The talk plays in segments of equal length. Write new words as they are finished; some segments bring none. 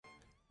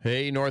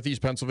Hey,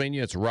 Northeast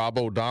Pennsylvania, it's Rob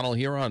O'Donnell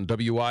here on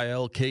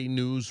WILK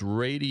News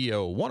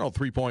Radio,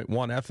 103.1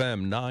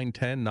 FM,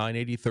 910,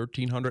 980,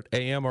 1300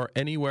 AM, or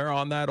anywhere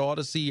on that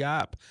Odyssey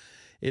app.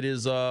 It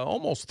is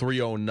almost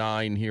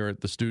 3:09 here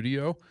at the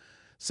studio.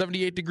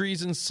 78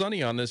 degrees and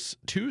sunny on this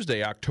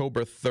Tuesday,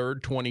 October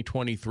 3rd,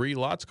 2023.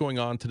 Lots going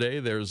on today.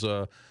 There's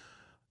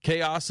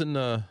chaos in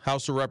the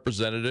House of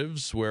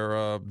Representatives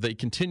where they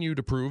continue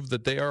to prove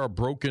that they are a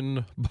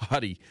broken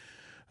body,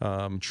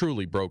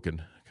 truly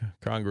broken.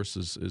 Congress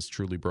is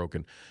truly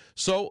broken.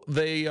 So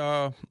they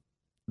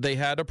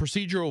had a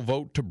procedural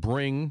vote to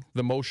bring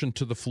the motion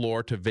to the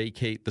floor to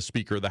vacate the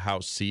Speaker of the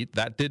House seat.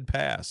 That did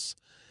pass.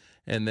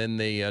 And then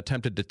they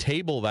attempted to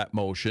table that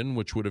motion,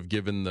 which would have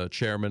given the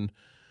chairman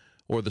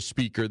or the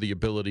Speaker the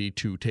ability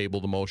to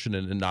table the motion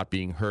and not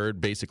being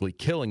heard, basically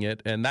killing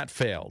it, and that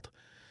failed.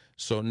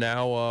 So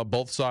now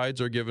both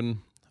sides are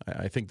given,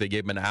 I think they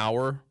gave them an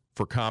hour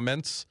for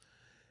comments,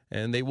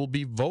 and they will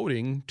be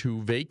voting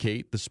to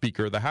vacate the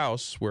Speaker of the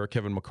House, where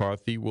Kevin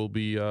McCarthy will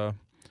be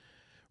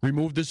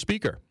removed as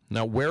Speaker.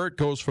 Now, where it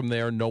goes from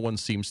there, no one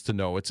seems to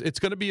know. It's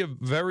going to be a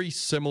very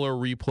similar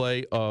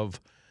replay of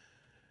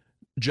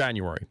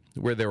January,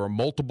 where there were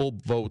multiple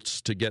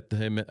votes to get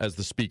him as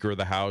the Speaker of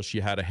the House.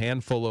 You had a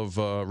handful of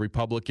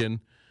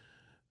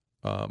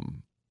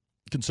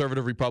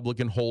conservative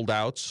Republican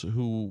holdouts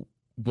who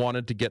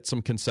wanted to get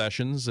some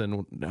concessions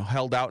and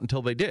held out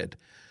until they did.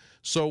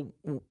 So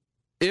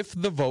if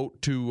the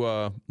vote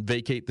to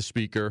vacate the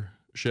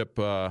speakership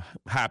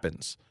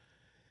happens,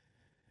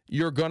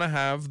 you're going to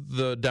have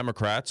the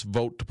Democrats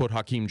vote to put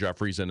Hakeem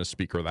Jeffries in as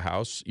Speaker of the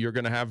House. You're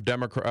going to have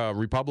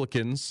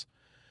Republicans.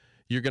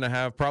 You're going to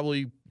have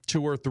probably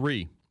 2 or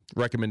 3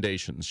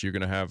 recommendations. You're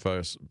going to have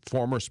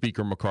former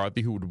Speaker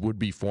McCarthy, who would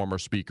be former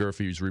Speaker if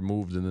he was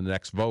removed in the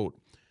next vote.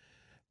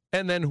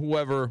 And then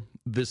whoever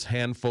this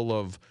handful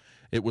of,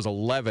 it was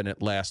 11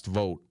 at last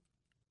vote,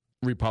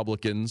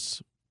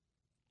 Republicans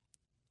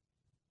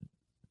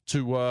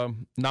to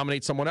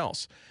nominate someone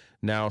else.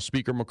 Now,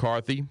 Speaker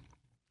McCarthy,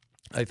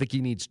 I think he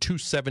needs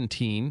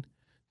 217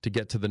 to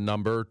get to the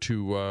number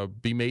to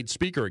be made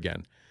Speaker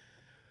again.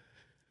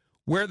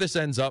 Where this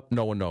ends up,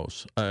 no one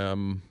knows.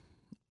 Again,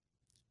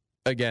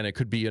 it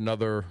could be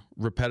another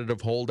repetitive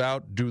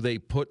holdout. Do they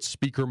put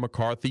Speaker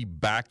McCarthy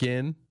back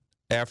in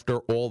after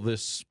all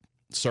this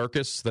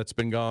circus that's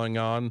been going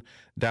on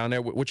down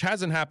there, which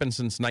hasn't happened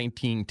since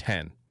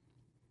 1910?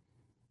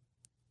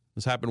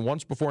 This happened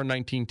once before in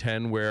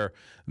 1910, where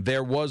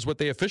there was what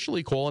they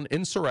officially call an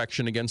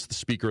insurrection against the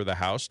Speaker of the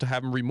House to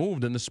have him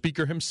removed, and the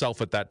Speaker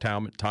himself at that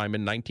time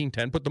in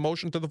 1910 put the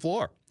motion to the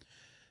floor,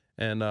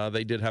 and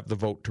they did have the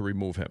vote to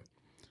remove him.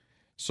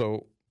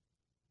 So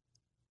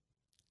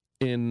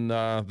in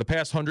the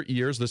past 100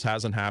 years, this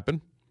hasn't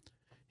happened.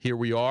 Here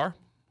we are,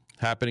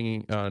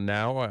 happening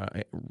now.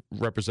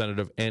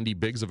 Representative Andy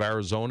Biggs of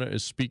Arizona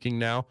is speaking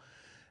now,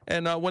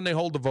 and when they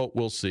hold the vote,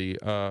 we'll see.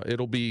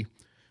 It'll be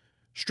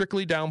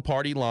strictly down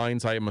party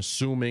lines, I am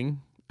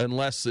assuming,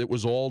 unless it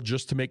was all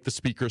just to make the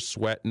Speaker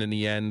sweat, and in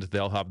the end,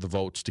 they'll have the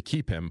votes to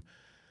keep him.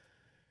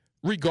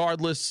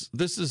 Regardless,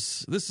 this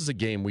is a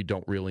game we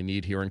don't really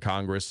need here in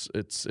Congress.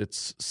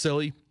 It's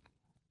silly.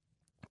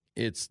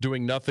 It's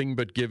doing nothing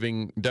but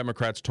giving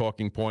Democrats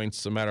talking points.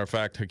 As a matter of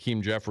fact,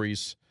 Hakeem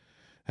Jeffries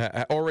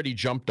already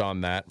jumped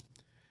on that.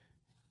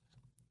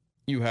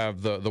 You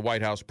have the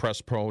White House press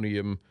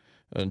podium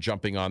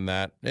jumping on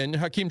that. And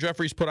Hakeem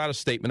Jeffries put out a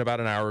statement about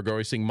an hour ago.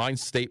 He's saying, "My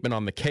statement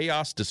on the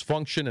chaos,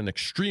 dysfunction, and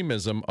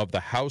extremism of the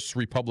House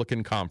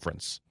Republican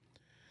Conference."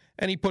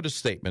 And he put a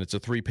statement. It's a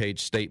 3-page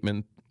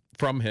statement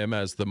from him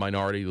as the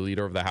minority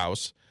leader of the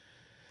House.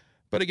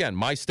 But again,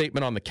 my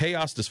statement on the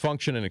chaos,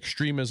 dysfunction, and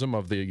extremism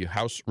of the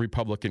House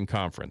Republican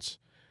Conference.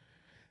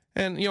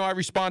 And, I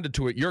responded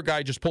to it. Your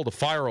guy just pulled a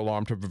fire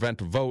alarm to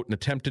prevent a vote and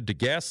attempted to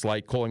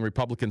gaslight, calling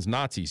Republicans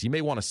Nazis. You may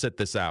want to sit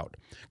this out.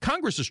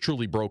 Congress is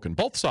truly broken,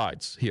 both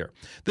sides here.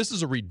 This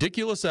is a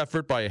ridiculous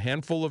effort by a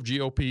handful of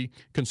GOP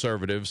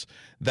conservatives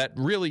that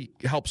really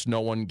helps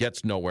no one,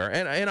 gets nowhere.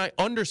 And I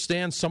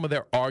understand some of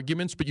their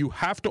arguments, but you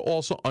have to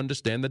also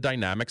understand the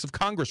dynamics of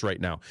Congress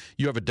right now.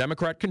 You have a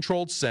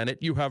Democrat-controlled Senate.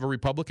 You have a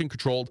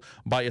Republican-controlled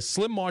by a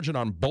slim margin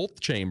on both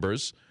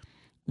chambers,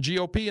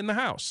 GOP in the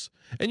House,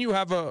 and you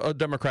have a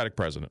Democrat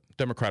president.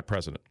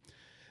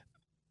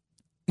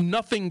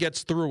 Nothing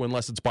gets through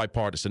unless it's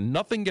bipartisan.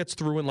 Nothing gets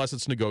through unless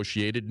it's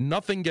negotiated.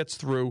 Nothing gets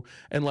through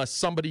unless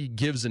somebody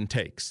gives and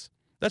takes.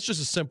 That's just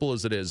as simple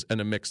as it is, and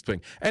a mixed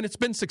thing. And it's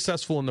been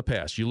successful in the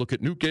past. You look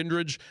at Newt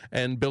Gingrich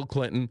and Bill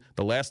Clinton,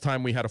 the last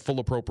time we had a full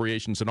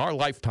appropriations in our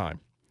lifetime.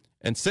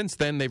 And since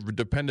then, they've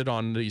depended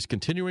on these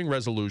continuing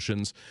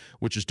resolutions,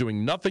 which is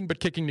doing nothing but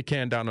kicking the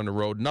can down on the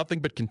road, nothing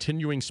but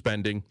continuing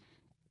spending.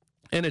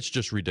 And it's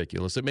just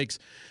ridiculous. We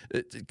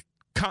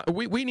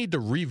need to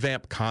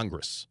revamp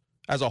Congress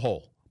as a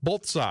whole.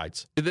 Both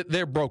sides.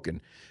 They're broken.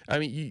 I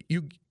mean,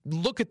 you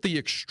look at the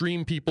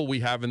extreme people we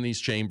have in these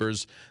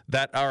chambers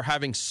that are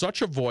having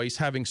such a voice,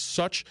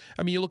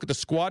 you look at the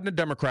squad on the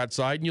Democrat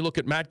side, and you look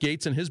at Matt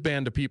Gaetz and his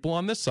band of people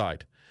on this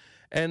side.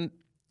 And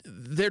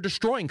they're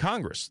destroying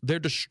Congress. They're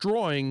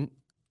destroying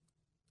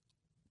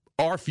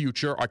our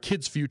future, our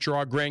kids' future,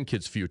 our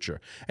grandkids'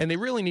 future. And they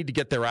really need to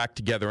get their act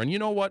together. And you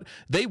know what?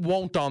 They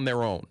won't on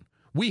their own.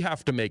 We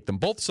have to make them,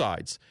 both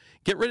sides.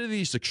 Get rid of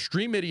these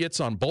extreme idiots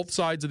on both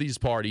sides of these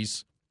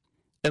parties,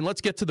 and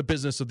let's get to the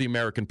business of the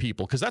American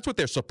people, because that's what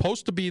they're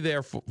supposed to be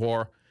there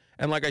for.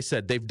 And like I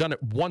said, they've done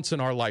it once in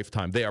our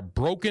lifetime. They are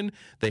broken.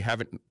 They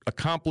haven't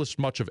accomplished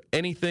much of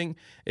anything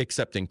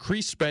except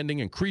increase spending,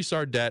 increase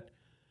our debt.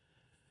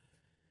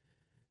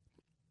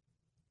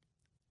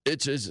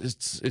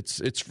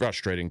 It's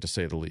frustrating, to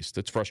say the least.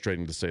 It's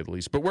frustrating, to say the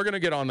least. But we're going to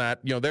get on that.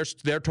 You know,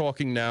 they're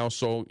talking now,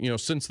 so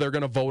since they're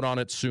going to vote on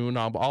it soon,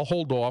 I'll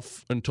hold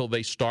off until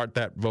they start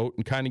that vote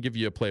and kind of give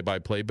you a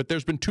play-by-play. But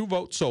there's been 2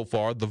 votes so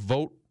far. The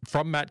vote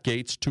from Matt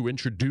Gaetz to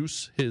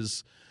introduce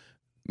his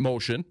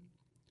motion,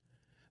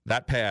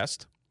 that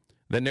passed.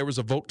 Then there was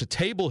a vote to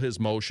table his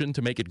motion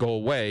to make it go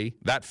away.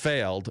 That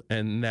failed,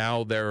 and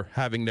now they're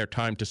having their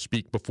time to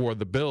speak before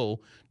the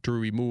bill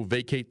to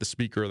vacate the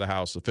Speaker of the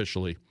House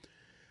officially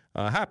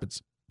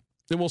happens.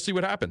 And we'll see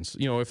what happens.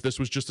 If this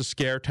was just a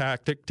scare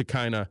tactic to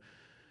kind of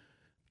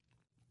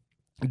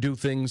do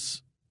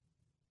things,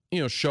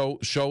 show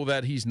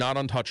that he's not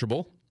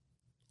untouchable,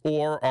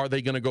 or are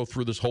they going to go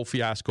through this whole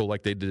fiasco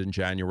like they did in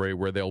January,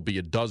 where there'll be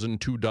 12,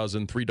 2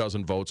 dozen, 3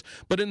 dozen votes?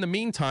 But in the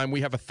meantime,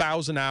 we have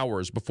 1,000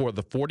 hours before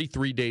the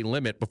 43-day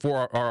limit,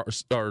 before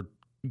our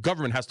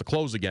government has to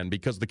close again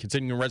because the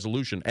continuing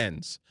resolution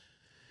ends.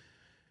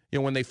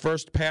 When they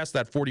first passed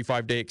that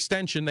 45-day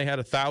extension, they had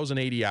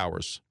 1,080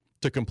 hours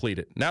to complete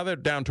it. Now they're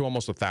down to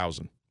almost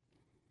 1,000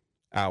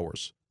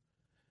 hours.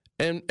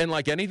 And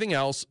like anything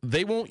else,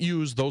 they won't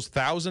use those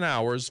 1,000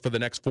 hours for the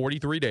next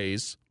 43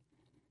 days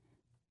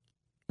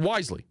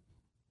wisely.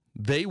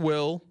 They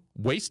will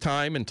waste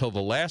time until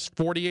the last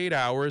 48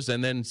 hours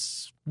and then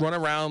run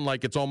around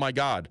like it's, oh my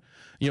God,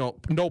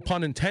 no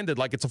pun intended,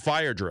 like it's a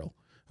fire drill.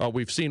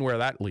 We've seen where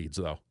that leads,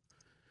 though.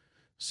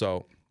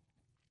 So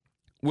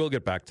we'll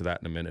get back to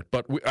that in a minute.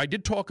 But I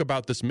did talk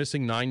about this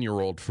missing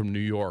 9-year-old from New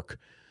York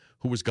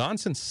who was gone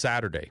since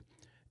Saturday.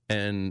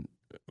 And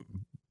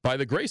by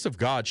the grace of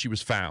God, she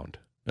was found.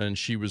 And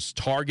she was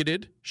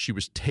targeted. She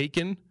was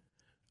taken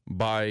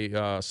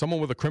by someone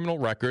with a criminal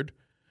record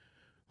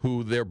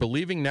who they're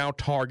believing now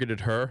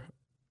targeted her.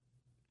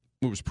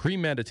 It was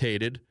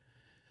premeditated.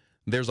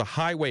 There's a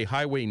Highway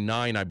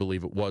 9, I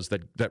believe it was,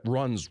 that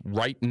runs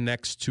right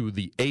next to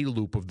the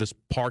A-loop of this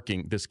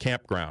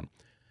campground.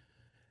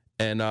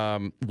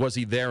 And was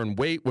he there and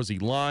wait? Was he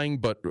lying?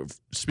 But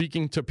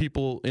speaking to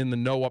people in the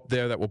know up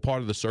there that were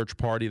part of the search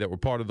party, that were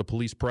part of the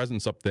police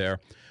presence up there,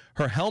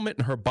 her helmet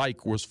and her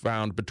bike was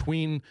found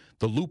between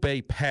the Loop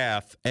A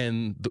path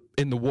and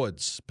in the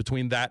woods,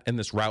 between that and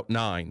this Route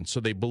 9.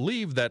 So they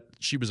believe that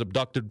she was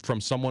abducted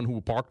from someone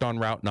who parked on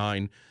Route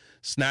 9,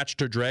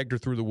 snatched her, dragged her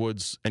through the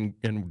woods, and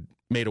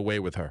made away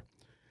with her.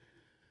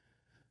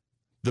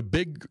 The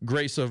big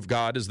grace of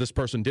God is this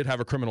person did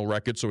have a criminal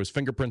record, so his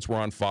fingerprints were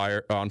on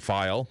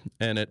file.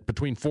 And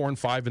between 4 and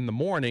 5 in the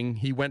morning,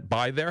 he went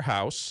by their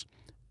house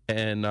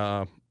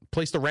and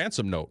placed a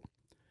ransom note.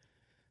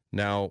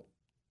 Now,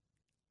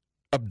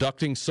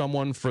 abducting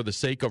someone for the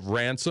sake of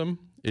ransom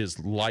is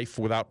life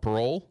without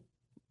parole,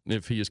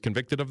 if he is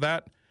convicted of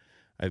that.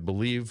 I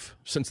believe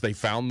since they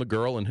found the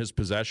girl in his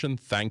possession,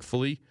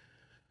 thankfully,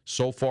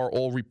 so far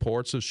all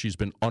reports is she's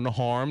been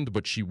unharmed,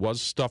 but she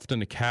was stuffed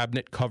in a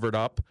cabinet, covered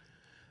up.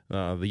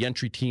 The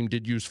entry team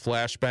did use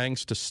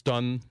flashbangs to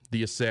stun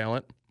the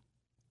assailant.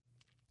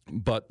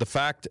 But the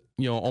fact,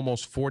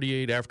 almost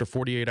 48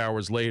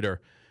 hours later,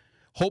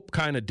 hope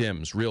kind of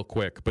dims real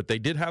quick. But they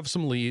did have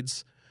some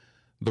leads.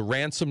 The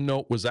ransom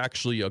note was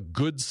actually a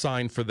good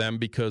sign for them,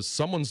 because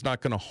someone's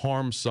not going to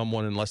harm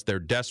someone unless they're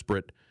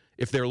desperate,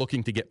 if they're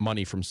looking to get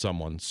money from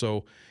someone.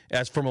 So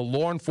as from a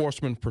law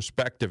enforcement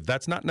perspective,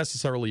 that's not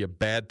necessarily a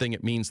bad thing.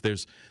 It means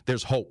there's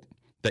hope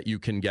that you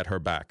can get her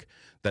back,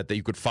 that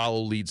you could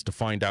follow leads to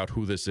find out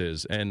who this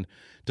is. And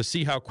to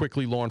see how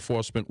quickly law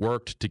enforcement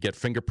worked to get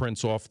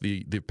fingerprints off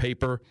the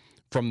paper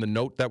from the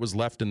note that was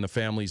left in the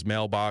family's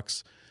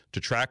mailbox, to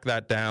track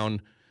that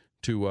down,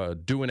 to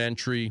do an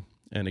entry.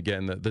 And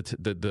again,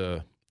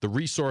 the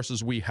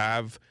resources we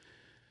have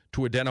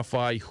to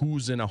identify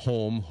who's in a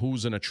home,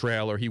 who's in a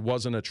trailer. He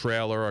was in a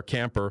trailer, a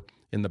camper,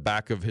 in the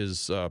back of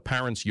his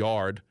parents'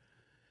 yard.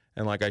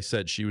 And like I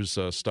said, she was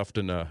stuffed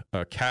in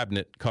a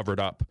cabinet, covered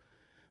up.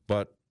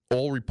 But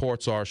all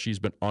reports are she's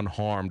been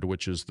unharmed,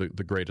 which is the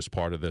greatest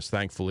part of this.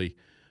 Thankfully,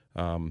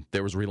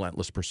 there was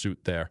relentless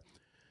pursuit there.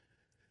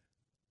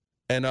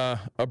 And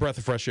a breath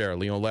of fresh air.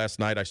 Last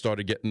night I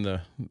started getting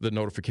the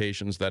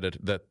notifications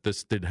that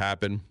this did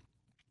happen.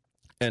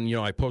 And,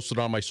 I posted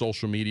on my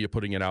social media,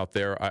 putting it out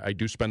there. I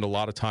do spend a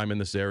lot of time in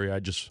this area. I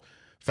just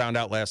found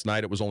out last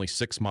night it was only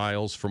 6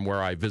 miles from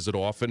where I visit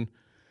often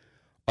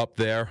up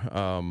there.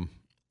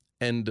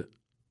 And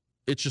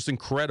it's just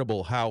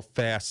incredible how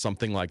fast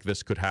something like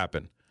this could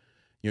happen.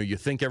 You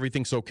think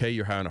everything's okay.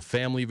 You're having a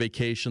family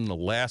vacation, the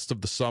last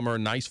of the summer,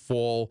 nice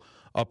fall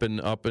up in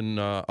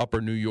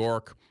upper New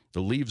York. The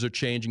leaves are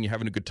changing. You're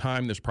having a good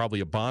time. There's probably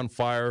a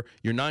bonfire.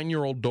 Your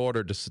 9-year-old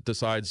daughter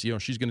decides,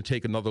 she's going to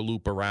take another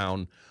loop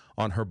around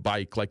on her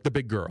bike like the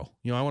big girl.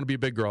 I want to be a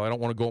big girl. I don't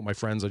want to go with my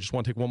friends. I just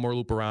want to take one more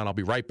loop around. I'll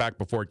be right back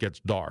before it gets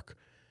dark.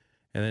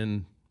 And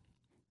then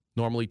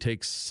normally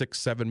takes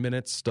 6-7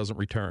 minutes, doesn't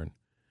return.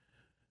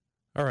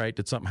 All right,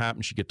 did something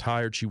happen? She get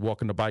tired. She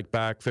walking the bike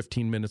back.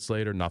 15 minutes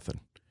later, nothing.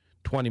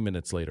 20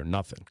 minutes later,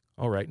 nothing.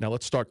 All right, now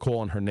let's start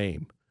calling her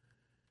name.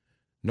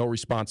 No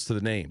response to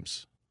the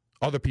names.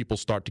 Other people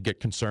start to get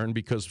concerned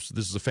because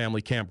this is a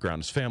family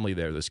campground. There's family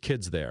there. There's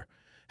kids there.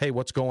 Hey,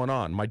 what's going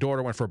on? My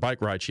daughter went for a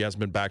bike ride. She hasn't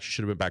been back. She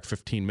should have been back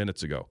 15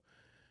 minutes ago.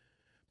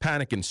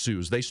 Panic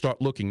ensues. They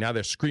start looking. Now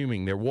they're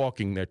screaming. They're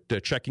walking. They're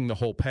checking the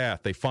whole path.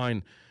 They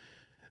find,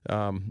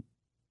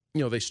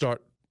 they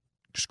start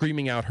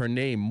screaming out her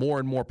name. More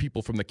and more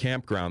people from the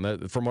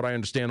campground. From what I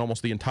understand,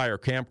 almost the entire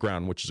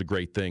campground, which is a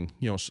great thing,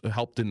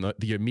 helped in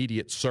the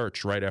immediate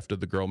search right after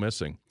the girl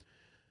missing.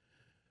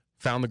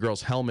 Found the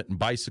girl's helmet and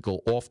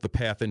bicycle off the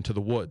path into the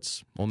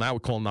woods. Well, now we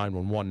call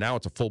 911. Now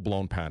it's a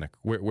full-blown panic.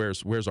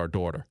 Where's our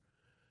daughter?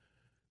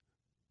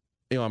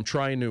 I'm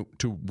trying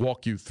to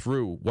walk you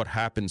through what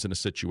happens in a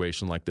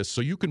situation like this so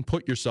you can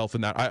put yourself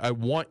in that. I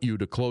want you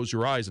to close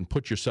your eyes and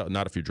put yourself,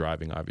 not if you're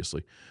driving,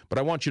 obviously, but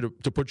I want you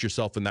to put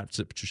yourself in that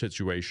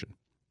situation.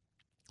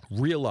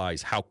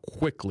 Realize how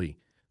quickly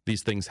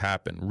these things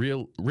happen.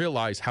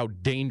 Realize how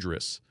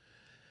dangerous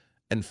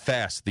and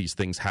fast these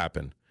things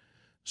happen.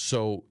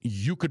 So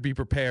you could be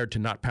prepared to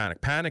not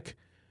panic. Panic,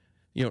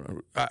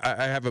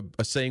 I have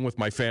a saying with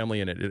my family,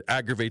 and it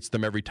aggravates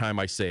them every time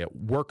I say it.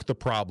 Work the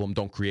problem,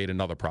 don't create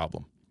another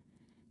problem.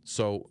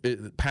 So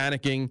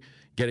panicking,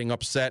 getting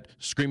upset,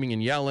 screaming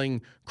and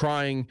yelling,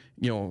 crying,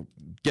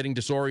 getting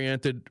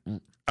disoriented,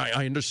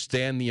 I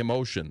understand the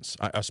emotions,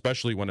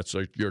 especially when it's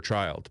your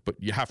child, but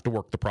you have to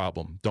work the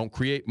problem. Don't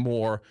create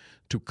more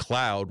to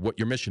cloud what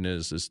your mission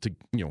is to,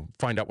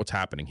 find out what's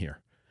happening here.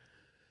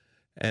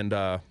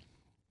 And,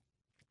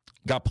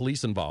 got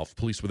police involved.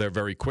 Police were there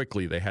very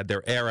quickly. They had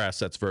their air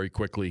assets very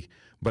quickly.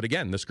 But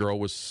again, this girl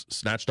was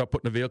snatched up,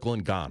 put in a vehicle,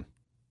 and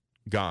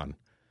gone.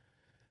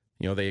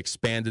 They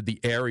expanded the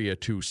area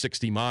to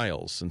 60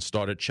 miles and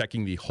started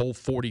checking the whole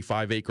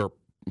 45-acre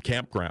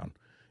campground,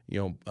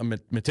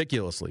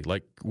 meticulously,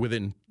 like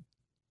within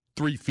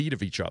 3 feet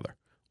of each other,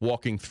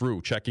 walking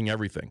through, checking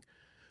everything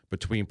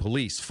between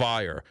police,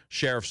 fire,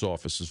 sheriff's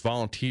offices,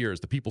 volunteers,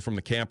 the people from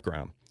the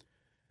campground.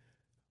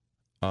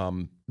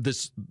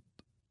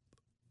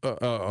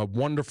 A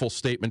wonderful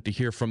statement to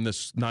hear from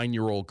this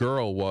 9-year-old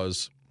girl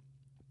was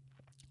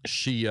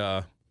she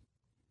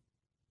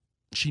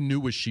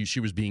knew she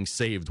was being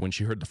saved when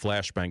she heard the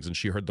flashbangs and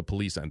she heard the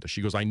police enter.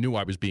 She goes, I knew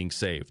I was being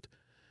saved.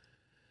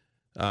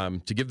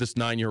 To give this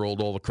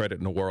 9-year-old all the credit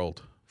in the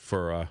world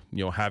for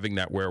having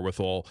that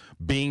wherewithal,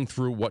 being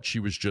through what she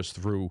was just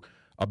through,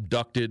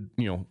 abducted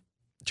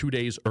 2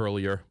 days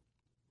earlier,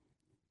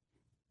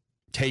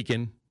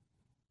 taken,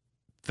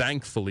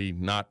 thankfully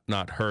not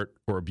hurt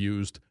or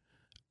abused.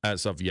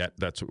 As of yet,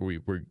 that's what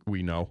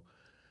we know.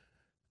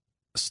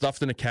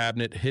 Stuffed in a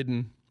cabinet,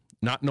 hidden,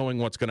 not knowing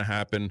what's going to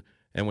happen.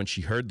 And when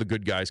she heard the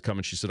good guys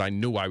coming, she said, I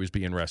knew I was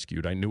being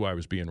rescued. I knew I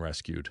was being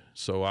rescued.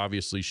 So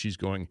obviously she's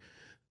going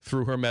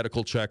through her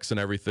medical checks and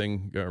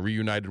everything,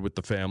 reunited with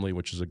the family,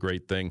 which is a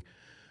great thing.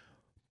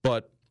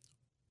 But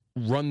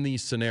run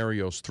these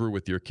scenarios through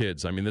with your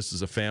kids. I mean, this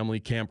is a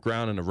family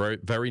campground in a very,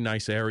 very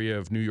nice area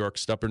of New York,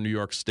 upper New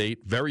York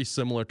State, very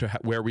similar to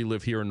where we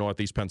live here in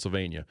Northeast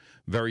Pennsylvania.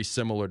 Very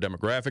similar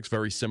demographics,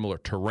 very similar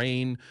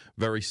terrain,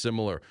 very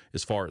similar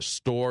as far as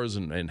stores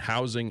and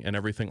housing and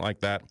everything like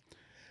that.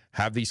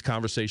 Have these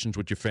conversations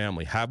with your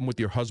family. Have them with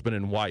your husband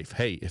and wife.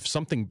 Hey, if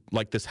something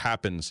like this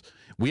happens,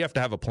 we have to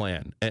have a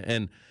plan.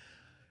 And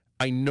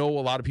I know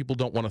a lot of people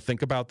don't want to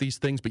think about these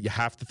things, but you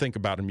have to think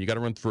about them. You got to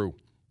run through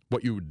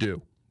what you would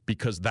do,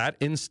 because that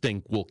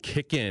instinct will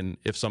kick in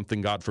if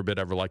something, God forbid,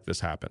 ever like this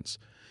happens.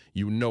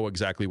 You know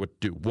exactly what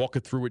to do. Walk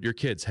it through with your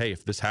kids. Hey,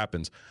 if this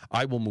happens,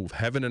 I will move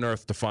heaven and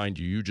earth to find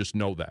you. You just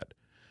know that.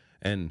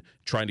 And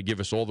trying to give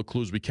us all the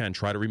clues we can.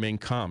 Try to remain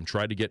calm.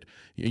 Try to get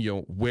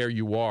where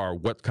you are.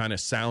 What kind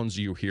of sounds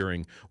are you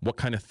hearing? What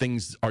kind of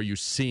things are you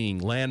seeing?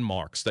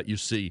 Landmarks that you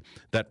see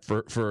that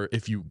for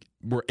if you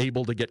were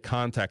able to get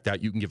contact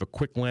out, you can give a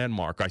quick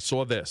landmark. I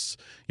saw this.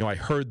 I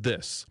heard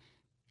this.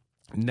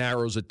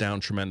 Narrows it down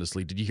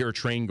tremendously. Did you hear a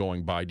train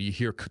going by? Do you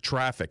hear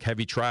traffic,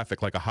 heavy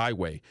traffic like a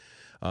highway?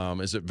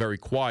 Is it very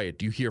quiet?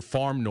 Do you hear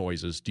farm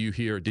noises? Did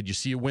you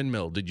see a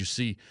windmill? Did you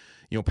see,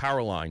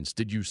 power lines?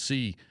 Did you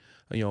see,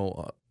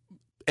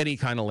 any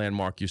kind of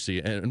landmark you see?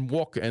 And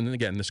walk, and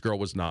again, this girl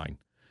was 9.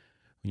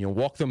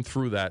 Walk them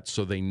through that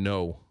so they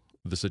know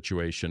the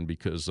situation,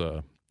 because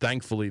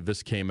thankfully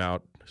this came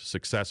out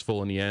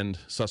successful in the end.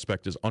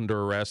 Suspect is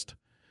under arrest.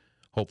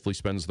 Hopefully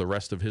spends the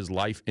rest of his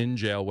life in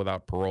jail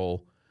without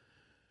parole.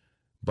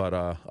 But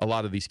a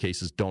lot of these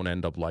cases don't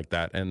end up like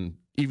that. And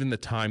even the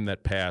time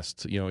that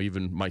passed,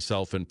 even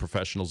myself and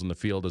professionals in the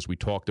field, as we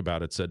talked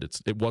about it, said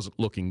it wasn't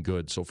looking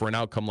good. So for an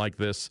outcome like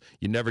this,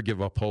 you never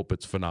give up hope.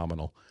 It's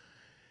phenomenal.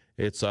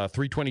 It's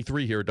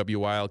 3:23 here at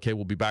WILK.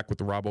 We'll be back with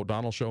the Rob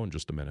O'Donnell Show in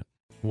just a minute.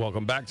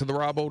 Welcome back to the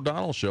Rob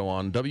O'Donnell Show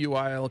on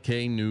WILK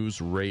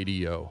News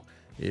Radio.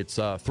 It's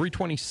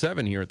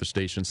 3:27 here at the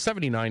station,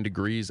 79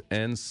 degrees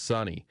and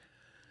sunny.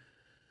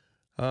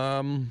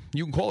 You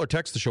can call or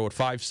text the show at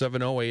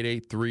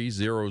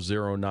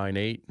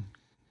 570-883-0098.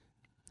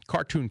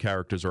 Cartoon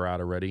characters are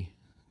out already.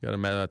 Got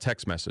a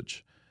text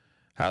message.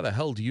 How the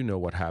hell do you know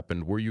what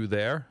happened? Were you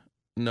there?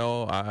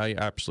 No, I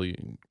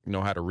absolutely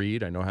know how to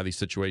read. I know how these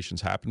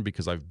situations happen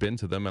because I've been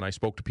to them and I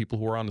spoke to people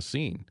who were on the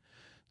scene.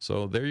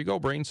 So there you go,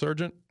 brain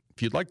surgeon.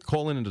 If you'd like to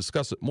call in and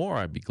discuss it more,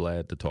 I'd be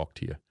glad to talk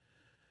to you.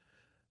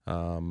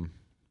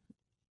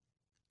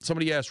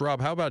 Somebody asked,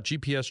 Rob, how about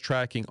GPS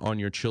tracking on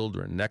your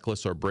children,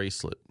 necklace or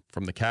bracelet,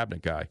 from the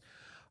cabinet guy?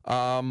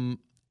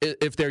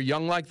 If they're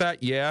young like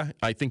that, yeah,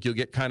 I think you'll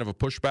get kind of a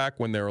pushback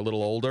when they're a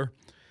little older.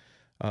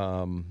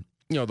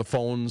 The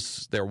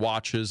phones, their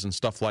watches and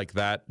stuff like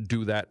that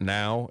do that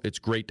now. It's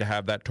great to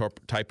have that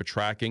type of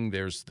tracking.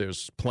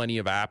 There's plenty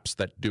of apps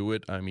that do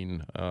it. I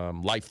mean,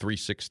 Life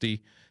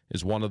 360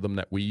 is one of them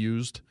that we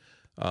used.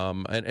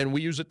 And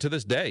we use it to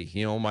this day.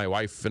 My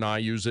wife and I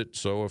use it.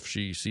 So if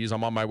she sees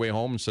I'm on my way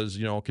home and says,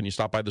 can you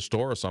stop by the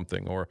store or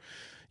something? Or,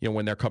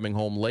 when they're coming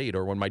home late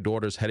or when my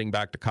daughter's heading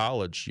back to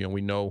college, we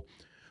know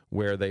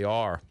where they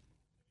are,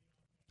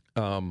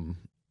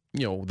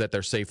 that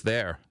they're safe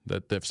there,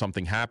 that if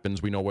something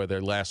happens, we know where they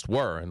last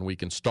were and we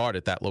can start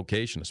at that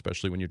location,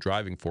 especially when you're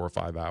driving 4 or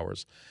 5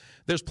 hours.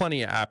 There's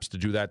plenty of apps to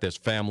do that. There's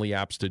family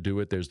apps to do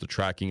it. There's the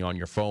tracking on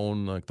your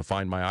phone, like the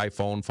Find My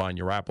iPhone, Find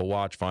Your Apple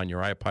Watch, Find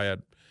Your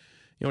iPad.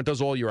 It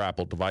does all your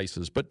Apple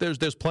devices. But there's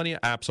plenty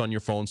of apps on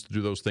your phones to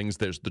do those things.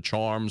 There's the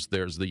Charms.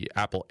 There's the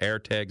Apple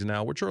AirTags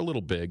now, which are a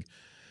little big.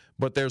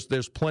 But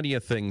there's plenty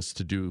of things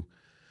to do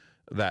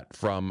that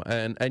from.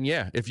 And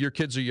yeah, if your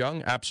kids are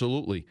young,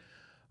 absolutely.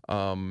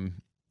 We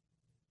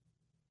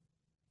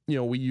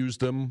used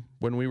them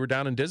when we were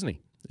down in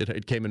Disney.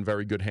 It came in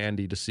very good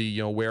handy to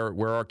see,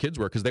 where our kids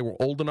were, because they were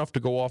old enough to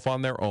go off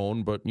on their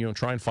own. But,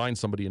 try and find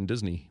somebody in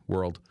Disney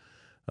World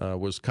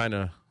was kind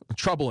of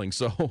troubling.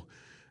 So,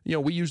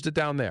 we used it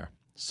down there.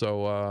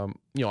 So,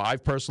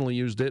 I've personally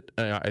used it.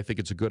 I think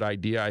it's a good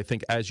idea. I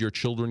think as your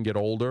children get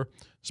older,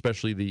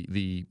 especially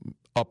the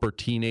upper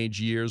teenage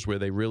years where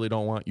they really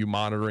don't want you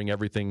monitoring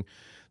everything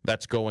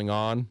that's going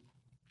on,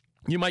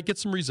 you might get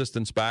some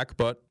resistance back,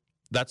 but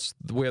that's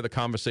where the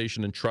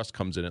conversation and trust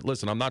comes in.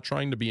 Listen, I'm not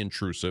trying to be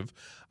intrusive.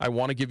 I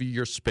want to give you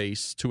your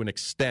space to an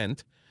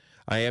extent.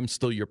 I am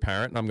still your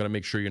parent, and I'm going to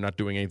make sure you're not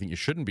doing anything you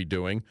shouldn't be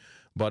doing,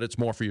 but it's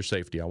more for your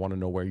safety. I want to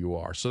know where you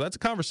are. So that's a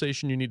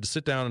conversation you need to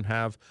sit down and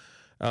have.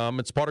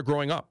 It's part of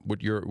growing up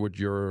with your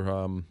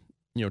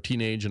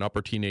teenage and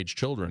upper teenage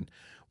children.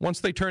 Once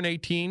they turn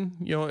 18,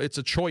 it's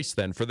a choice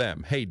then for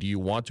them. Hey, do you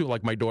want to?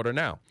 Like my daughter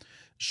now.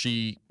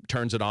 She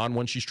turns it on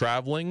when she's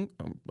traveling,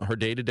 her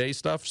day-to-day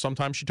stuff.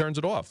 Sometimes she turns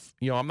it off.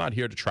 I'm not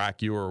here to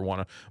track you or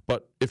want to,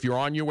 but if you're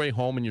on your way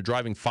home and you're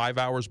driving 5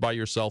 hours by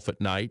yourself at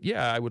night,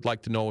 yeah, I would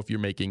like to know if you're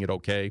making it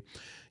okay.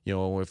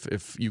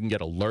 If you can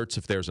get alerts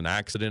if there's an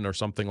accident or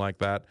something like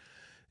that.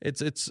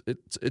 It's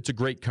a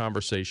great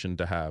conversation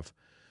to have.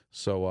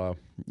 So, I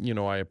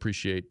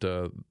appreciate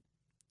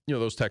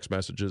those text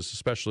messages,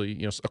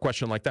 especially, a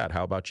question like that.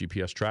 How about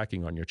GPS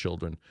tracking on your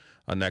children,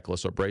 a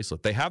necklace or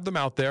bracelet? They have them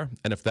out there,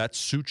 and if that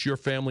suits your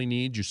family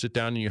needs, you sit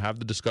down and you have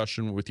the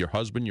discussion with your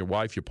husband, your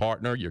wife, your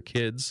partner, your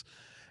kids,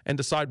 and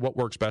decide what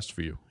works best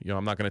for you.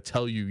 I'm not going to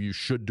tell you you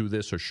should do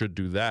this or should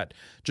do that.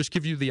 Just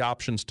give you the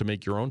options to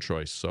make your own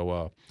choice.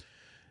 So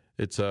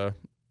it's the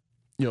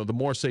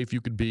more safe you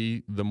could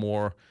be, the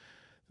more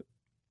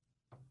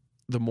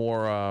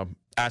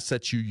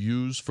assets you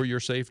use for your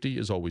safety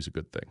is always a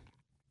good thing.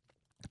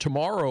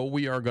 Tomorrow,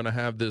 we are going to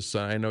have this,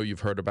 I know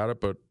you've heard about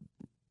it, but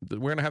we're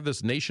going to have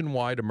this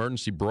nationwide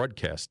emergency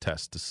broadcast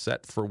test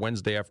set for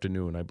Wednesday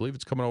afternoon. I believe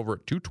it's coming over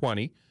at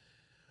 2:20.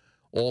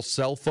 All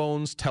cell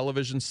phones,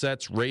 television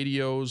sets,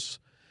 radios,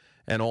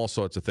 and all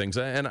sorts of things.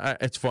 And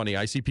it's funny.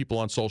 I see people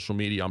on social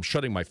media. I'm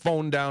shutting my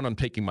phone down. I'm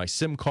taking my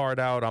SIM card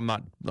out. I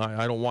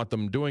don't want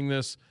them doing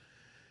this.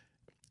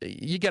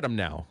 You get them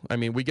now. I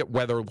mean, we get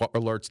weather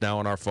alerts now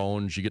on our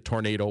phones. You get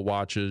tornado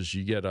watches.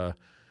 You get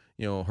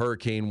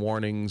hurricane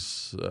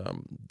warnings,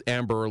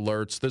 Amber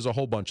alerts. There's a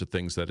whole bunch of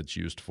things that it's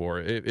used for.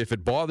 If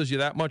it bothers you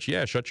that much,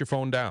 yeah, shut your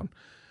phone down.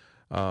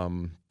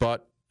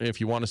 But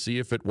if you want to see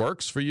if it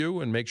works for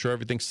you and make sure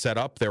everything's set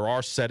up, there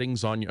are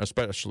settings on your,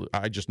 especially,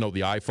 I just know the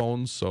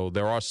iPhones, so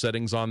there are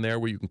settings on there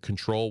where you can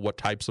control what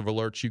types of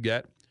alerts you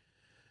get.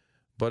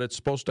 But it's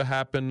supposed to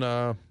happen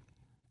all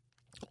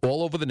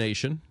over the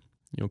nation.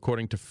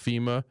 According to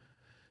FEMA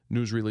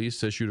news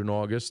release issued in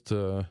August,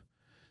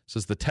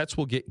 says the test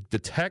will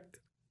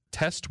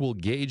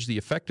gauge the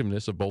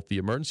effectiveness of both the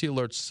emergency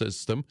alert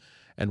system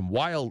and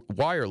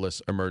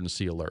wireless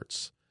emergency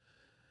alerts.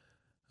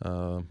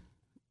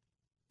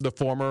 The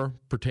former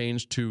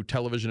pertains to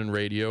television and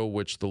radio,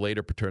 which the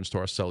later pertains to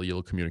our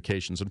cellular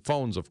communications and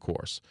phones, of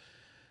course.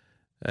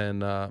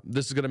 And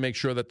this is going to make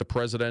sure that the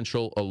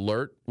presidential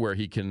alert, where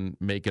he can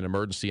make an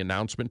emergency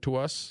announcement to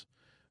us,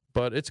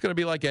 but it's going to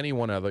be like any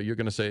one other. You're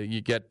going to say,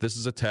 this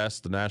is a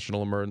test, the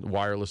National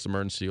Wireless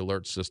Emergency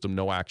Alert System,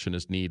 no action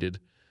is needed.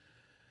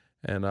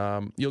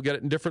 And you'll get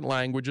it in different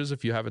languages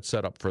if you have it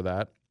set up for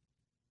that.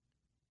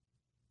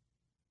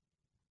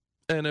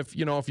 And if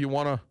you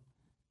want to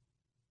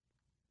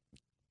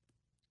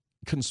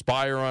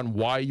conspire on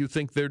why you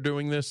think they're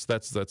doing this,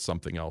 that's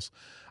something else.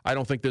 I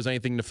don't think there's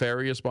anything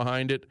nefarious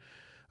behind it.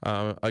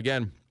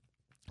 Again,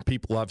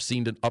 people have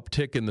seen an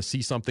uptick in the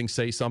see something,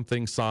 say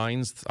something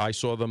signs. I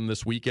saw them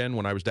this weekend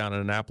when I was down in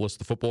Annapolis,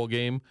 the football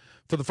game.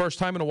 For the first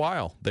time in a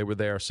while, they were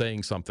there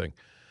saying something.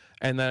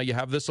 And now you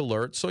have this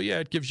alert. So, yeah,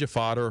 it gives you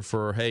fodder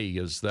for, hey,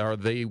 are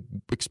they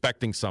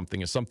expecting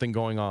something? Is something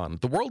going on?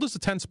 The world is a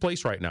tense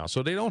place right now,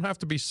 so they don't have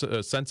to be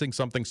sensing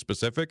something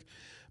specific.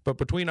 But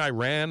between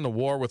Iran, the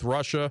war with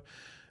Russia,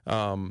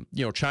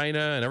 China,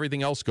 and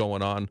everything else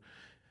going on,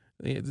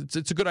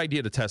 it's a good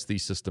idea to test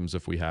these systems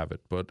if we have it.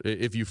 But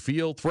if you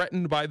feel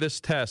threatened by this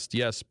test,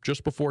 yes,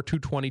 just before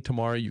 2:20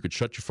 tomorrow, you could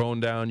shut your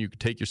phone down, you could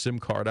take your SIM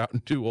card out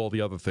and do all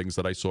the other things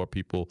that I saw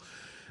people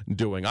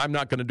doing. I'm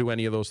not going to do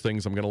any of those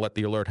things. I'm going to let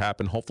the alert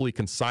happen. Hopefully you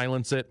can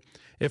silence it.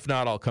 If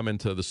not, I'll come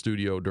into the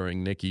studio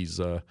during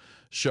Nikki's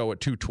show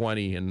at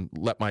 2:20 and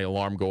let my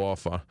alarm go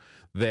off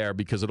there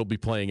because it'll be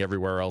playing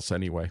everywhere else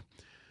anyway.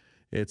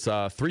 It's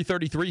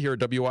 3:33 here at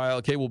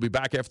WILK. We'll be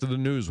back after the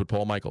news with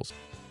Paul Michaels.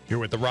 Here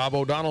with the Rob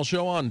O'Donnell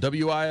Show on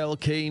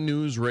WILK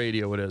News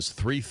Radio. It is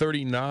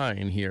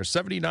 3:39 here,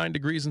 79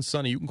 degrees and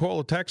sunny. You can call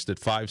or text at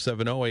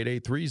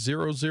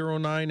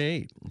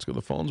 570-883-0098. Let's go to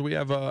the phones. We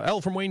have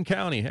Elle from Wayne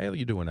County. Hey, how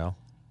you doing, Elle?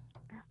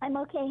 I'm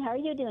okay. How are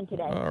you doing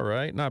today? All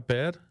right, not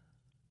bad.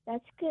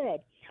 That's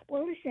good.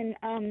 Well, listen,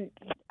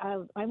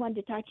 I wanted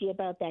to talk to you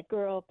about that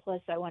girl,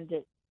 plus I wanted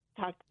to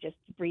talk just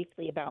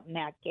briefly about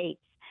Matt Gaetz.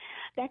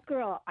 That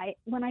girl,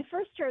 when I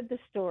first heard the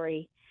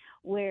story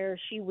where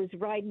she was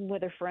riding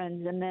with her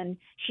friends and then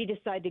she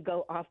decided to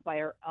go off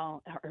by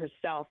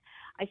herself,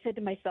 I said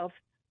to myself,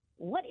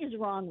 what is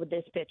wrong with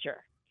this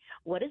picture?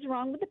 What is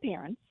wrong with the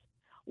parents?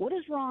 What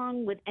is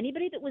wrong with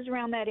anybody that was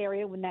around that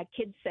area when that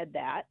kid said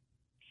that?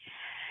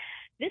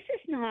 This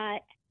is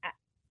not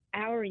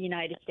our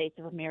United States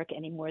of America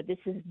anymore. This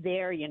is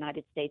their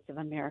United States of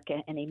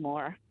America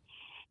anymore.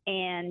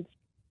 And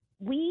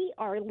we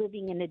are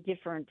living in a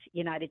different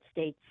United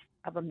States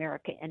of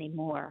America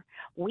anymore.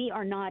 We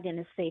are not in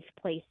a safe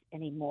place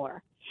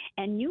anymore.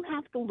 And you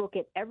have to look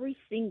at every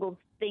single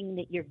thing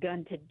that you're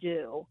going to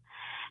do,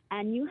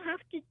 and you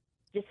have to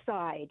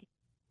decide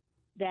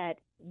that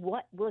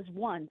what was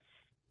once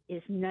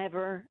is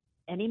never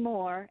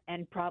anymore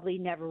and probably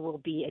never will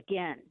be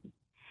again.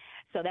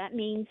 So that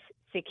means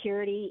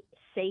security,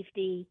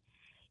 safety.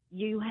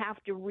 You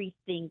have to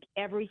rethink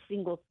every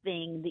single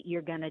thing that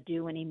you're going to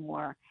do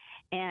anymore.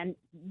 And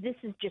this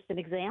is just an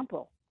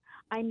example.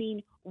 I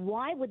mean,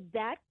 why would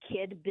that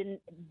kid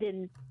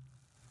been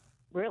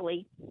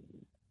really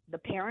the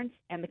parents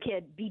and the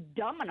kid be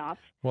dumb enough?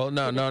 Well,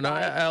 no.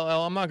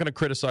 I'm not going to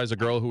criticize a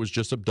girl who was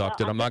just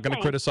abducted. I'm not going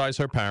to criticize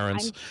her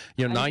parents.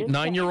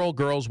 Nine-year-old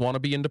girls want to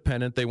be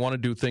independent. They want to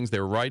do things.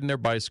 They were riding their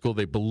bicycle.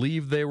 They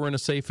believed they were in a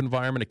safe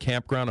environment, a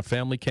campground, a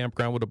family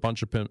campground with a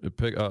bunch of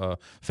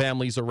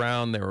families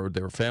around. There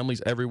were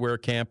families everywhere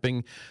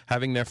camping,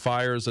 having their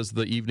fires as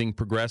the evening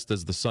progressed,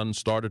 as the sun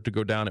started to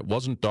go down. It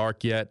wasn't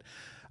dark yet.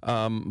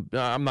 I'm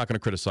not going to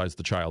criticize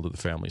the child or the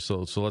family,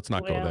 so let's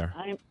not go there.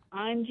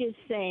 I'm just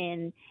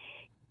saying,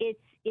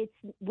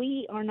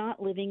 we are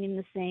not living in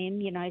the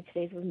same United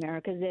States of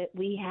America that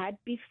we had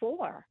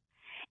before,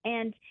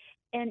 and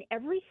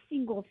every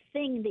single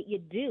thing that you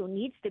do you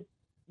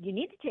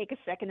need to take a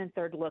second and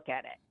third look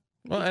at it.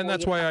 Well, and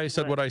that's why I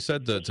said what I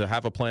said, to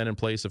have a plan in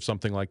place if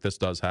something like this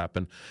does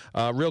happen.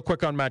 Real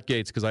quick on Matt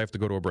Gaetz, because I have to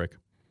go to a break.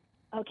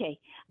 Okay.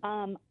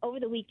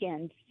 Over the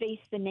weekend, Face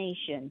the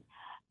Nation.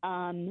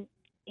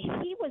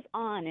 He was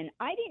on, and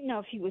I didn't know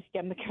if he was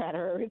Democrat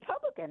or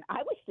Republican.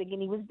 I was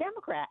thinking he was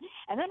Democrat.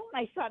 And then when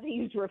I saw that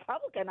he was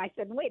Republican, I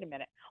said, wait a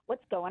minute,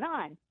 what's going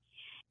on?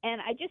 And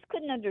I just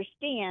couldn't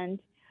understand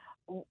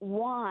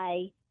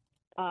why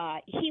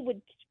he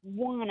would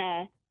want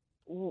to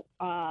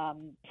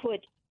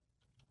put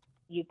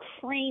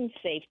Ukraine's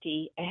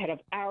safety ahead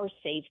of our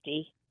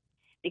safety,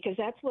 because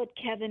that's what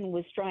Kevin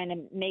was trying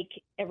to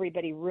make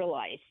everybody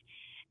realize,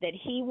 that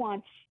he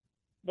wants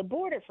the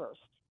border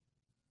first.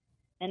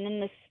 And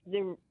then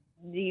the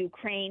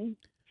Ukraine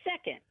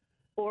second,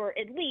 or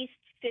at least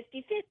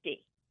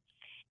 50-50.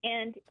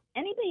 And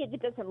anybody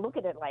that doesn't look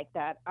at it like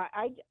that,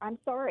 I'm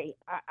sorry,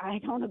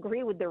 I don't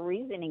agree with their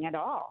reasoning at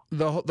all.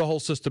 The whole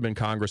system in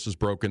Congress is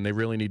broken. They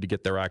really need to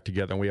get their act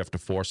together, and we have to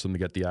force them to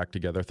get the act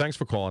together. Thanks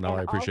for calling, Elle.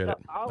 I appreciate it.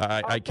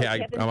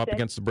 I'm up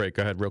against the break.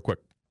 Go ahead, real quick.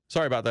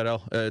 Sorry about that,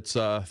 Elle. It's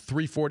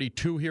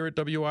 3:42 here at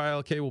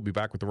WILK. We'll be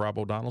back with the Rob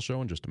O'Donnell Show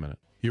in just a minute.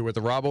 Here with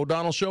the Rob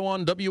O'Donnell Show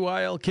on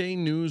WILK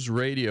News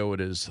Radio. It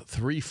is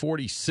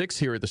 3:46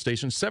 here at the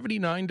station,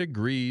 79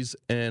 degrees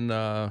and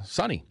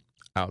sunny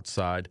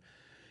outside.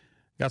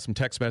 Got some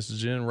text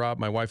messages in. Rob,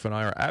 my wife and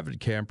I are avid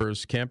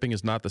campers. Camping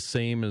is not the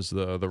same as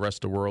the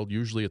rest of the world.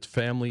 Usually it's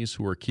families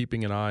who are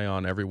keeping an eye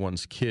on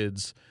everyone's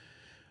kids.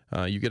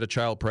 You get a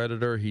child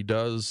predator, he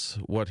does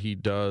what he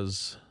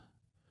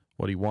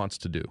wants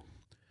to do.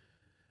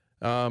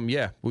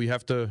 We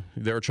have to.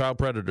 There are child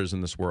predators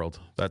in this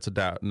world. That's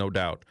no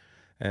doubt.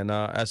 And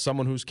as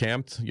someone who's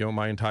camped,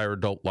 my entire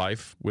adult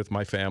life with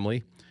my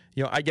family,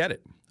 I get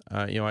it.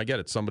 I get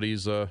it.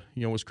 Somebody's,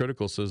 was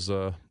critical, says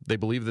they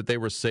believe that they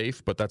were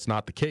safe, but that's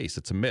not the case.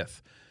 It's a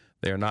myth.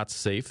 They are not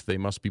safe. They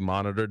must be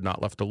monitored,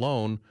 not left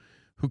alone.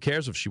 Who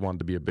cares if she wanted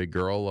to be a big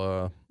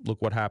girl?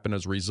 Look what happened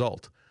as a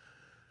result.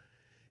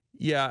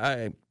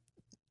 Yeah,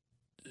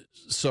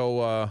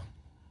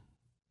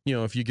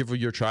 if you give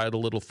your child a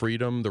little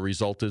freedom, the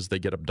result is they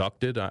get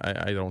abducted.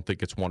 I don't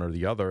think it's one or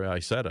the other. I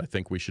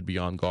think we should be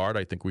on guard.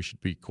 I think we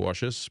should be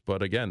cautious.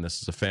 But again,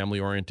 this is a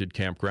family-oriented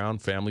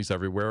campground. Families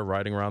everywhere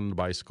riding around on the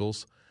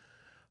bicycles.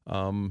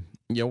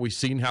 We've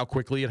seen how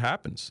quickly it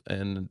happens.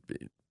 And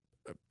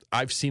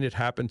I've seen it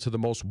happen to the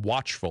most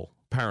watchful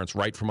parents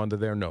right from under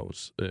their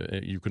nose.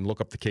 You can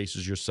look up the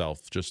cases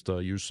yourself. Just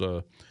use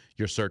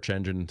your search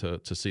engine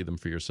to see them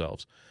for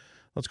yourselves.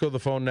 Let's go to the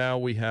phone now.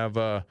 We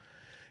have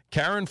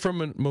Karen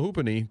from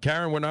Mahoopany.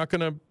 Karen, we're not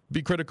going to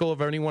be critical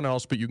of anyone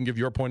else, but you can give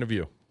your point of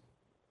view.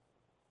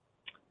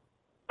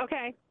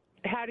 Okay.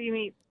 How do you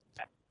mean?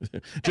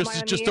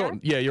 just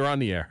don't. Yeah, you're on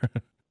the air.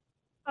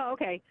 Oh,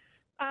 okay.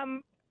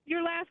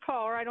 Your last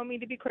caller, I don't mean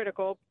to be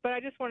critical, but I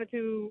just wanted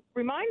to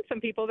remind some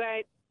people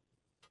that,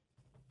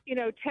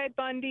 Ted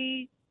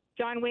Bundy,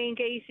 John Wayne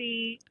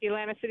Gacy, the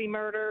Atlanta City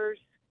murders,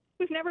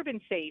 we've never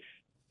been safe.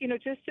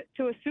 Just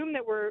to assume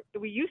that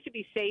we used to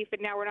be safe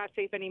and now we're not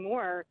safe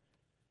anymore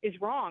is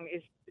wrong.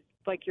 Is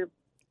like you're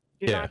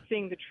not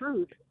seeing the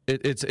truth.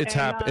 It's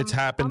happened.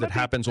 It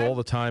happens all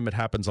the time. It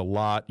happens a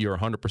lot. You're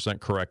 100%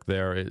 correct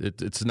there.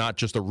 It's not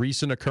just a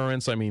recent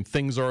occurrence. I mean,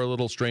 things are a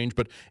little strange,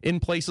 but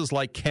in places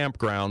like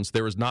campgrounds,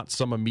 there is not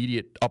some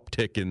immediate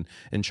uptick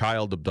in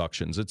child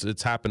abductions.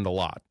 It's happened a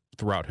lot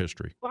throughout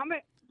history. Well,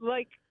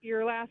 like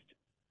your last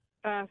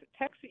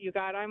text that you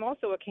got, I'm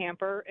also a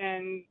camper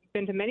and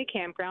been to many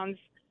campgrounds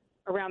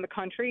around the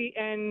country.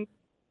 And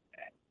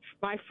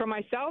for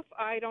myself,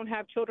 I don't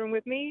have children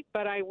with me,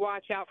 but I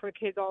watch out for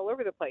kids all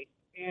over the place.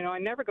 I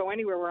never go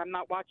anywhere where I'm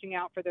not watching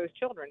out for those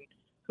children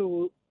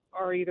who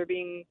are either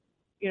being,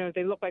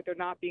 they look like they're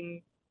not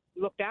being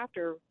looked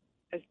after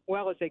as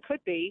well as they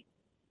could be.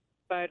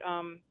 But,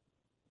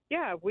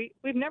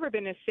 we've never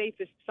been as safe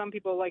as some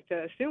people like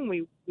to assume.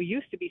 We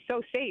used to be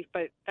so safe,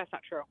 but that's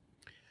not true.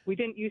 We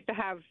didn't used to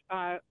have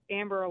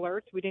Amber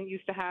Alerts. We didn't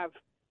used to have,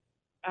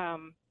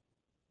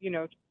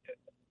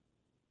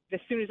 as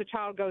soon as a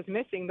child goes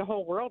missing, the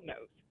whole world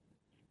knows.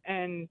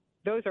 And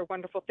those are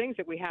wonderful things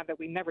that we have that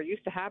we never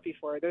used to have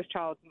before. Those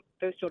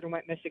children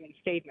went missing and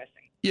stayed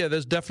missing. Yeah,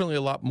 there's definitely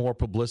a lot more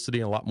publicity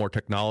and a lot more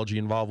technology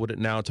involved with it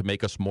now to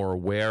make us more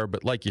aware.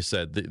 But like you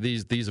said,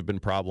 these have been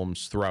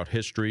problems throughout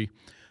history.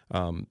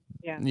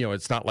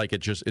 It's not like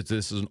this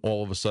is an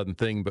all of a sudden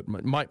thing. But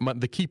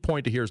the key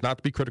point here is not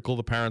to be critical of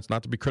the parents,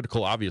 not to be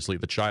critical, obviously,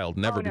 of the child.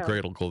 Never be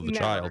critical of the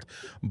child.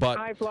 But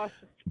I've lost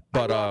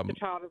a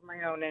child of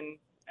my own, and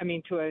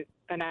to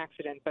an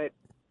accident, but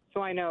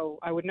so I know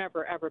I would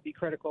never ever be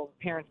critical of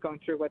parents going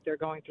through what they're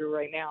going through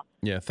right now.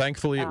 Yeah,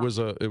 thankfully it was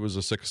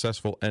a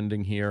successful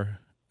ending here,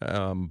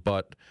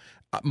 but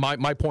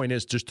my point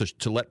is just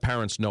to let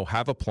parents know,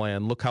 have a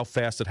plan. Look how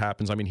fast it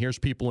happens. I mean, here's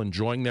people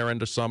enjoying their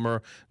end of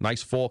summer,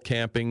 nice fall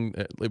camping.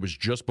 It was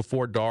just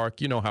before dark.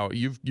 You know how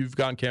you've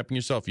gone camping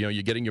yourself. You're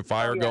getting your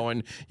fire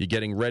going, you're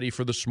getting ready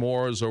for the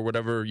s'mores or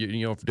whatever.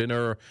 For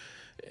dinner.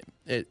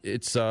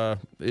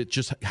 It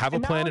just have a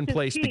plan in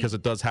place because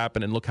it does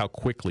happen, and look how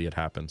quickly it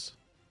happens.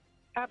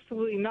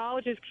 Absolutely.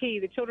 Knowledge is key.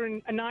 The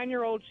children, a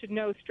 9-year-old should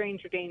know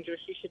stranger danger.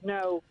 She should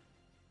know.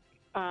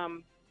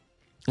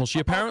 Well, she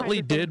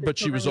apparently did, but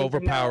she was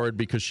overpowered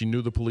because she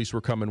knew the police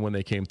were coming when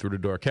they came through the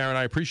door. Karen,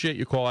 I appreciate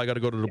your call. I got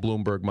to go to the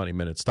Bloomberg Money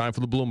Minute. It's time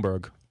for the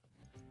Bloomberg.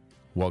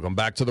 Welcome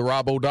back to the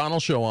Rob O'Donnell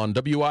Show on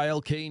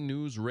WILK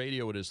News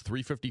Radio. It is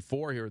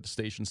 3:54 here at the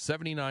station,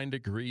 79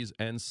 degrees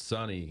and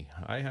sunny.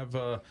 I have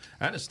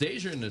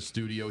Anastasia in the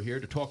studio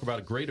here to talk about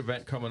a great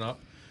event coming up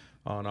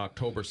on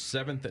October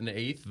 7th and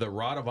 8th, the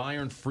Rod of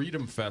Iron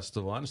Freedom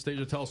Festival.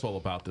 Anastasia, tell us all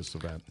about this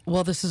event.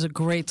 Well, this is a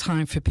great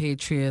time for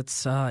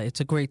patriots.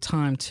 It's a great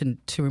time to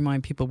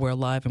remind people we're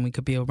alive and we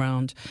could be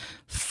around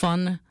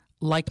fun,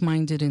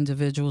 like-minded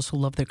individuals who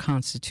love their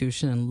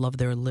Constitution and love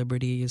their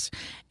liberties.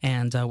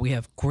 And we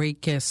have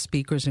great guest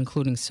speakers,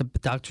 including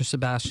Dr.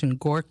 Sebastian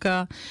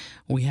Gorka.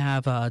 We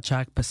have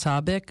Jack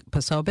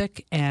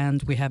Posobiec,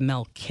 and we have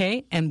Mel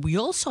Kay. And we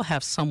also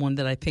have someone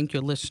that I think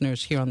your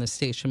listeners here on the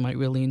station might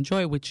really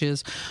enjoy, which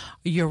is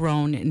your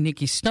own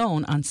Nikki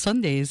Stone on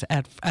Sundays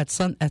at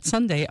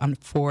Sunday on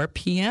 4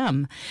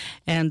 p.m.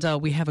 And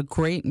we have a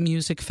great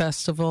music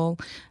festival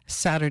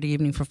Saturday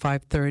evening from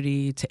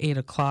 5:30 to 8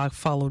 o'clock,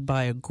 followed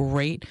by a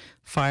great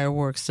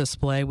fireworks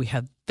display. We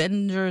have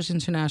vendors,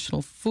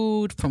 international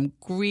food from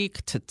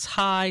Greek to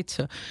Thai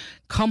to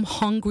come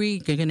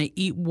hungry. You're going to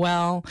eat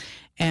well.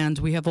 And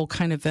we have all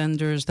kind of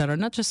vendors that are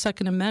not just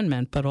Second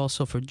Amendment, but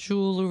also for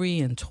jewelry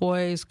and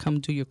toys. Come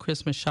do your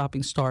Christmas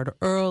shopping, start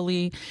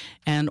early.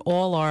 And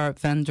all our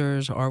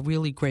vendors are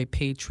really great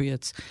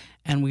patriots.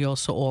 And we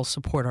also all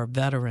support our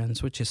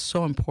veterans, which is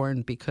so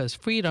important because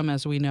freedom,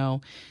 as we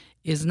know,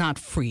 is not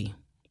free.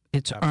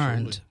 It's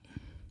earned.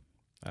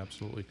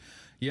 Absolutely.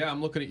 Yeah,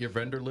 I'm looking at your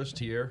vendor list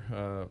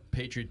here.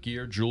 Patriot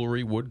gear,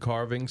 jewelry, wood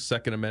carving,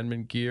 Second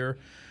Amendment gear,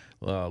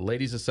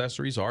 ladies'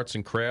 accessories, arts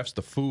and crafts,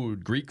 the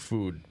food, Greek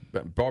food,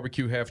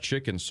 barbecue half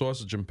chicken,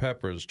 sausage and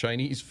peppers,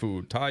 Chinese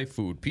food, Thai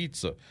food,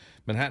 pizza,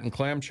 Manhattan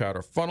clam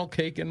chowder, funnel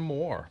cake, and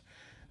more.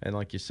 And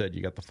like you said,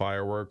 you got the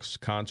fireworks,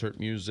 concert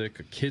music,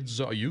 a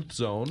youth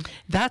zone.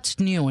 That's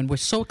new, and we're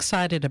so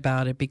excited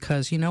about it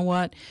because you know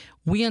what?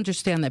 We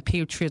understand that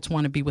Patriots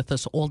want to be with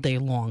us all day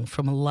long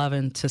from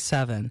 11 to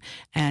 7.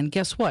 And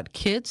guess what?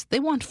 Kids, they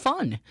want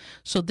fun.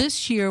 So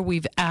this year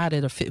we've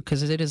added,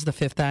 because it is the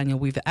 5th annual,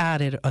 we've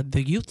added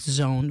the youth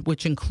zone,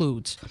 which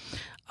includes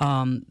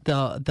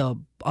the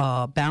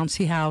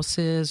bouncy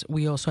houses.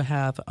 We also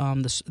have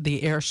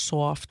the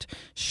airsoft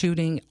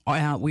shooting.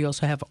 We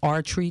also have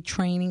archery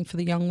training for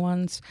the young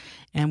ones.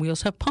 And we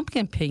also have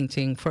pumpkin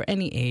painting for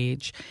any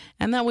age.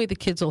 And that way the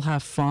kids will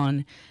have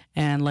fun.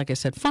 And like I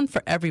said, fun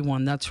for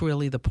everyone. That's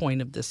really the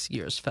point of this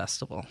year's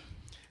festival.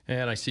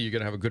 And I see you're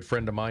going to have a good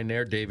friend of mine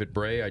there, David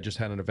Bray. I just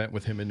had an event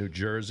with him in New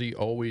Jersey.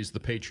 Always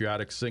the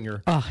patriotic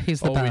singer. Oh, he's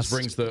the best.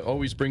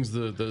 Always brings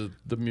the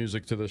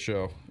music to the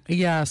show.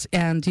 Yes,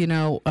 and you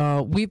know,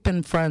 we've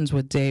been friends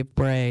with Dave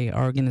Bray,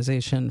 our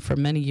organization, for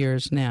many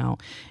years now,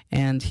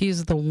 and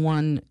he's the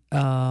one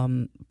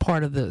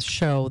part of the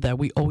show that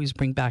we always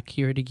bring back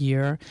year to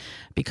year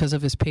because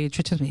of his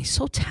patriotism. He's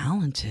so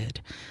talented.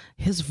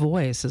 His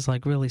voice is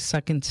like really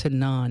second to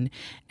none.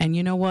 And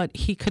you know what?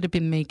 He could have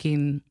been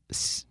making,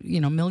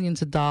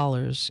 millions of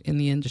dollars in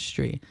the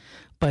industry,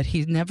 but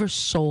he never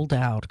sold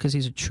out because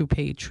he's a true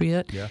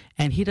patriot. Yeah.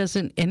 And he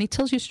doesn't, and he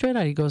tells you straight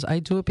out, he goes, I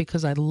do it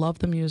because I love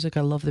the music,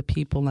 I love the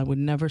people, and I would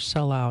never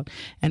sell out.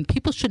 And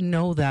people should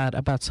know that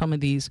about some of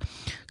these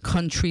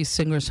country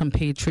singers, some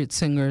patriot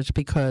singers,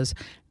 because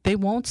they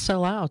won't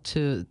sell out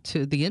to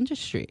the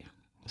industry.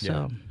 So.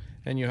 Yeah.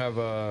 And you have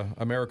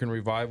American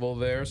Revival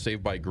there,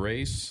 Saved by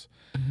Grace.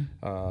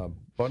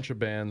 Bunch of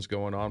bands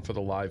going on for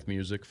the live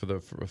music for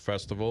the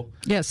festival.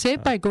 Yeah,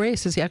 Saved by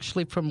Grace is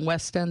actually from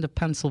West End of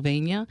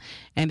Pennsylvania,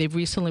 and they've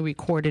recently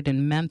recorded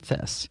in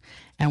Memphis.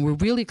 And we're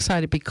really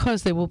excited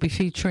because they will be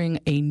featuring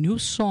a new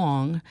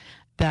song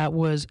that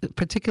was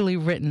particularly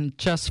written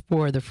just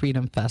for the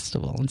Freedom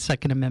Festival and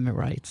Second Amendment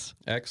rights.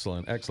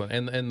 Excellent, excellent.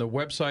 And the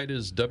website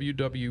is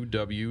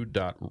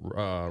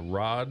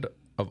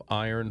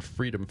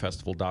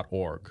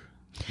www.rodofironfreedomfestival.org.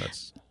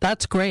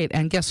 That's great.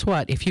 And guess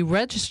what? If you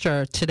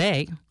register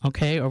today,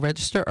 or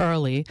register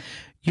early,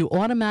 you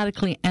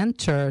automatically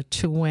enter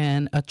to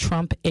win a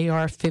Trump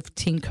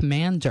AR-15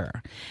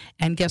 Commander.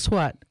 And guess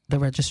what? The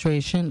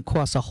registration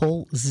costs a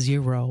whole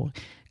 $0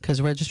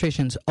 because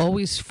registration is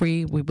always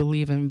free. We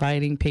believe in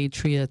inviting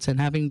patriots and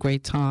having a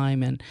great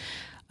time and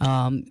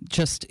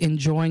just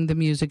enjoying the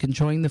music,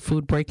 enjoying the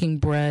food, breaking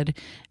bread,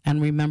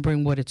 and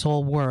remembering what it's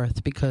all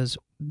worth, because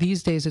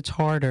these days it's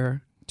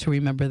harder to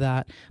remember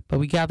that, but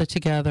we gather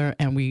together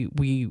and we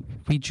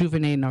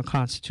rejuvenate in our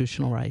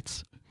constitutional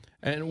rights.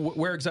 And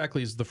where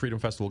exactly is the Freedom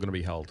Festival going to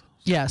be held?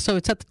 Yeah, so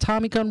it's at the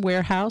Tommy Gun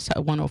Warehouse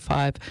at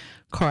 105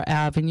 Carr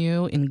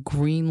Avenue in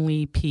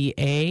Greenlee,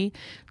 PA.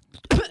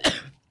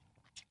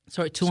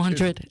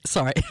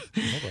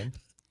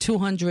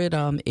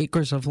 200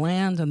 acres of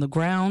land and the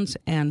grounds,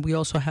 and we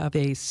also have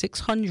a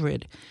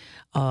 600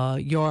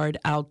 yard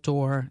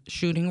outdoor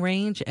shooting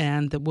range,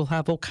 and we'll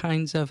have all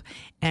kinds of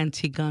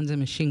anti-guns and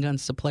machine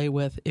guns to play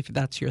with if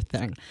that's your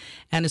thing.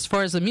 And as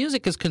far as the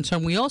music is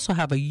concerned, we also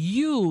have a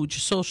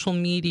huge social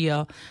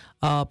media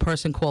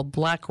person called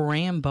Black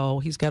Rambo.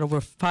 He's got over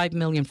 5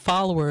 million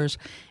followers,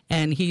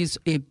 and he's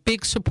a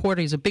big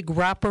supporter. He's a big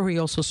rapper. He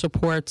also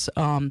supports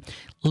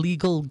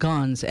legal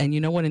guns. And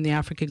you know what? In the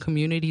African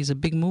community, he's a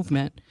big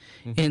movement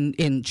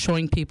in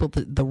showing people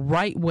the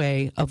right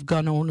way of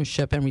gun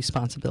ownership and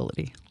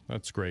responsibility.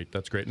 That's great.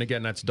 That's great. And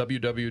again, that's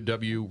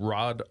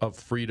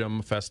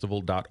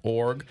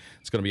www.rodoffreedomfestival.org.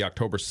 It's going to be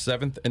October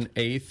 7th and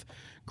 8th.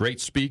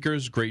 Great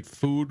speakers, great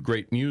food,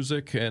 great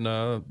music,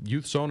 and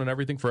youth zone and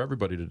everything for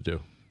everybody to do.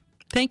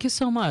 Thank you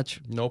so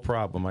much. No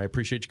problem. I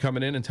appreciate you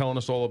coming in and telling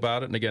us all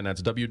about it. And again,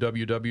 that's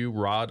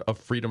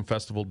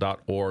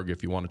www.rodoffreedomfestival.org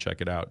if you want to check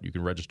it out. You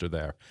can register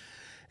there.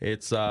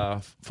 It's 4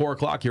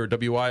 o'clock here at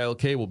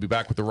WILK. We'll be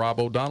back with the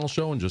Rob O'Donnell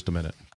Show in just a minute.